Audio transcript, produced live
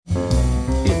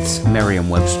It's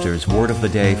Merriam-Webster's Word of the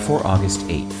Day for August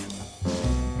 8th.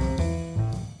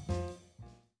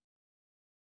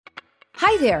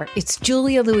 Hi there, it's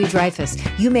Julia Louis-Dreyfus.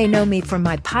 You may know me from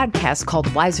my podcast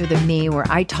called Wiser Than Me, where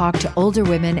I talk to older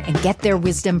women and get their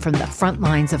wisdom from the front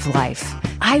lines of life.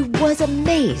 I was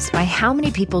amazed by how many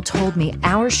people told me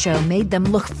our show made them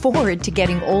look forward to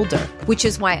getting older, which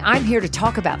is why I'm here to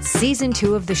talk about Season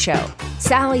 2 of the show.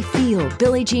 Sally Field,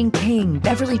 Billie Jean King,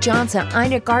 Beverly Johnson,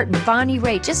 Ina Garten, Bonnie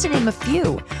Raitt, just to name a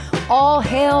few. All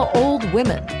hail old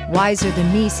women. Wiser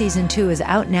Than Me Season 2 is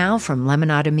out now from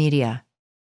Lemonada Media.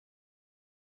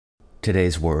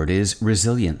 Today's word is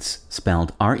resilience,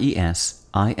 spelled R-E-S-I-L-I-E-N-C-E.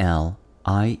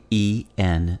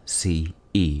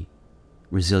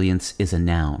 Resilience is a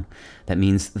noun. That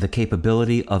means the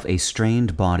capability of a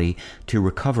strained body to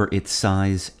recover its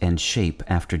size and shape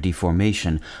after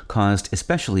deformation caused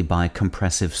especially by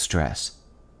compressive stress.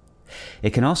 It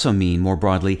can also mean, more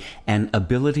broadly, an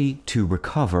ability to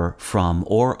recover from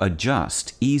or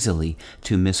adjust easily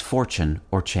to misfortune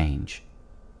or change.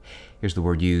 Here's the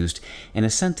word used in a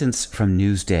sentence from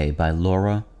Newsday by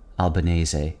Laura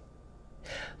Albanese.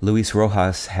 Luis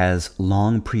Rojas has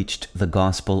long preached the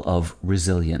gospel of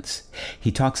resilience.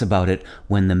 He talks about it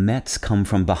when the Mets come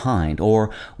from behind or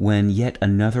when yet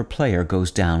another player goes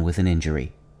down with an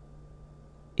injury.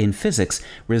 In physics,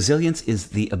 resilience is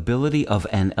the ability of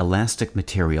an elastic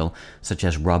material, such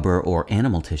as rubber or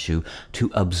animal tissue,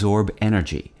 to absorb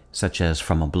energy, such as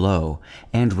from a blow,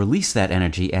 and release that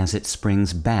energy as it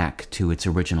springs back to its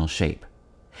original shape.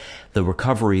 The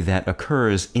recovery that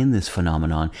occurs in this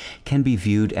phenomenon can be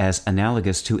viewed as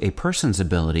analogous to a person's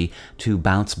ability to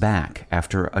bounce back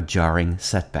after a jarring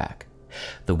setback.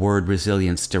 The word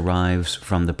resilience derives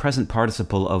from the present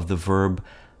participle of the verb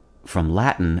from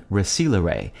Latin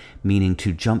resilere, meaning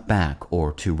to jump back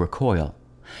or to recoil.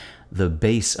 The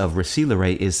base of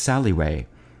resilere is salire,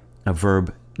 a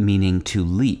verb meaning to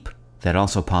leap, that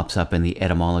also pops up in the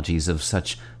etymologies of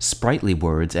such sprightly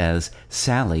words as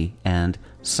sally and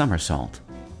somersault.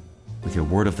 With your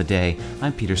word of the day,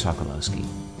 I'm Peter Sokolowski.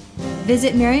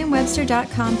 Visit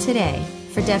Merriam-Webster.com today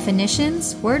for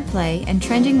definitions, wordplay, and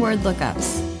trending word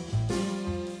lookups.